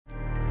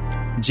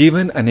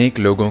जीवन अनेक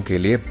लोगों के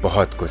लिए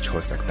बहुत कुछ हो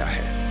सकता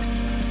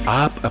है।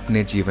 आप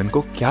अपने जीवन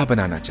को क्या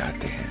बनाना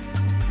चाहते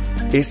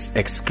हैं? इस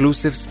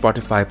एक्सक्लूसिव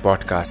स्पॉटिफाई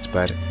पॉडकास्ट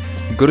पर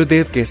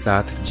गुरुदेव के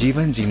साथ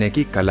जीवन जीने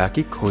की कला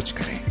की खोज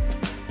करें।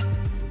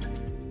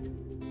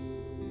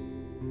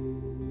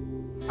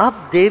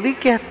 अब देवी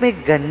के हाथ में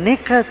गन्ने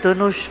का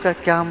धनुष का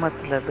क्या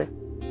मतलब है?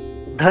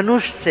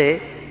 धनुष से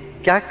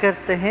क्या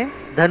करते हैं?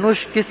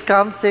 धनुष किस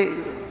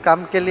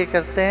काम के लिए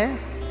करते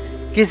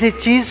हैं? किसी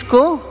चीज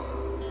को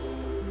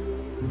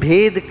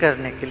भेद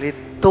करने के लिए,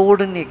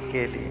 तोड़ने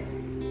के लिए।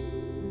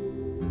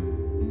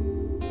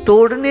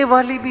 तोड़ने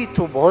वाली भी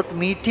तो बहुत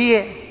मीठी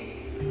है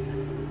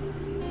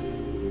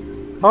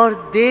और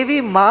देवी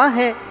माँ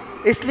है,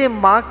 इसलिए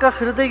माँ का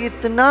हृदय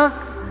इतना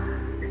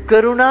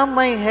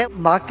करुणामय है।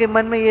 माँ के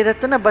मन में ये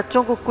रहता ना,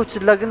 बच्चों को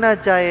कुछ लग ना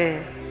जाए,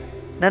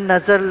 ना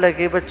नजर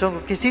लगे, बच्चों को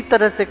किसी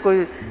तरह से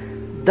कोई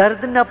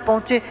दर्द ना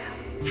पहुंचे।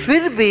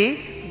 फिर भी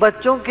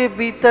बच्चों के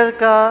भीतर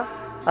का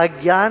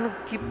अज्ञान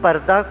की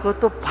पर्दा को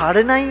तो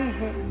फाड़ना ही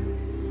है,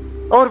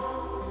 और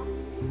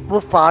वो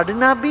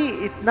फाड़ना भी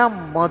इतना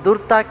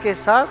मधुरता के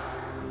साथ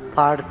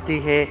फाड़ती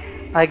है।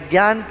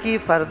 अज्ञान की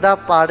पर्दा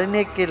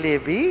फाड़ने के लिए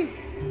भी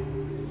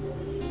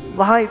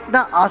वहां इतना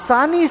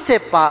आसानी से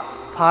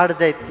फाड़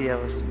देती है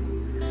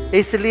उसको।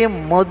 इसलिए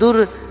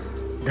मधुर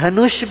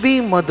धनुष भी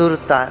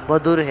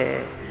मधुर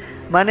है।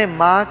 माने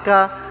माँ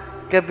का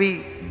कभी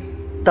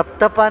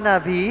तपतपाना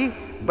भी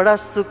बड़ा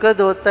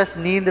सुखद होता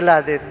है, नींद ला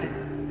देती।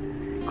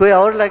 कोई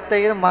और लगता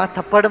है कि माँ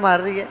थप्पड़ मार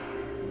रही है,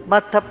 माँ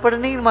थप्पड़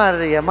नहीं मार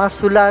रही है, माँ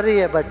सुला रही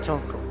है बच्चों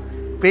को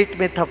पेट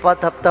में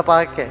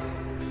थपथपा के,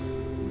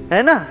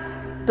 है ना।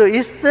 तो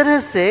इस तरह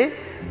से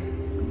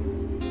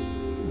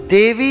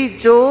देवी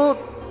जो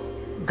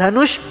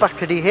धनुष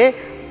पकड़ी है,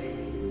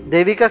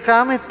 देवी का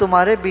काम है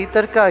तुम्हारे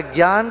भीतर का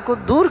ज्ञान को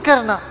दूर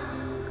करना,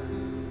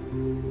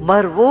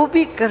 मगर वो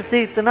भी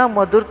करते इतना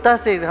मधुरता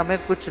से, हमें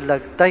कुछ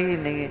लगता ही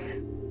नहीं है।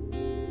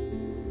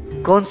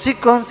 कौन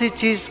सी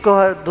चीज को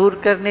दूर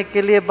करने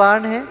के लिए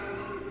बाण है?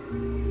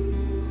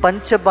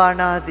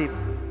 पंचबाणादि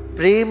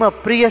प्रेम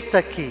प्रिय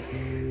सखी,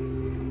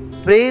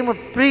 प्रेम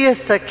प्रिय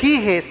सखी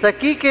है।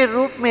 सखी के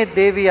रूप में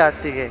देवी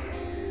आती है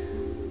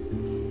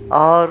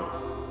और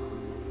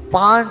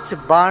 5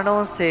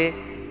 बाणों से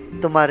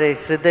तुम्हारे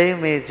हृदय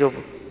में जो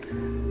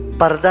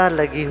पर्दा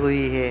लगी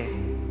हुई है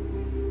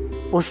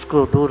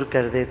उसको दूर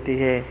कर देती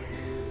है।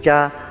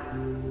 क्या?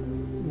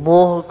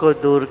 मोह को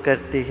दूर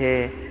करती है,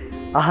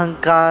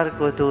 अहंकार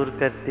को दूर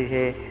करती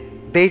है,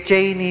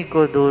 बेचैनी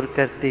को दूर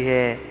करती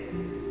है।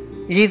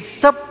 ये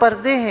सब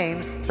पर्दे हैं,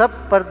 इन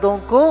सब पर्दों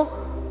को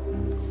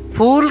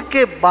फूल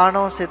के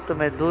बाणों से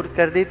तुम्हें दूर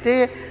कर देती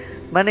है।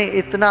 माने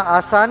इतना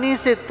आसानी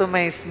से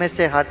तुम्हें इसमें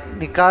से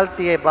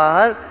निकालती है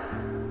बाहर।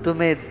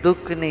 तुम्हें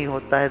दुख नहीं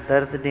होता है,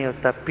 दर्द नहीं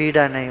होता,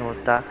 पीड़ा नहीं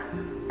होता,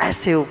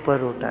 ऐसे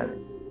ऊपर उठा दे।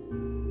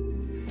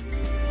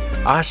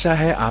 आशा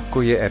है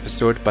आपको ये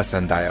एपिसोड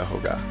पसंद आया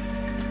होगा।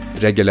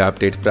 रेगुलर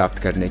अपडेट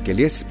प्राप्त करने के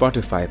लिए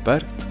स्पॉटिफाई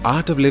पर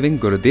आर्ट ऑफ लिविंग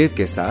गुरुदेव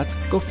के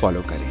साथ को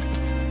फॉलो करें।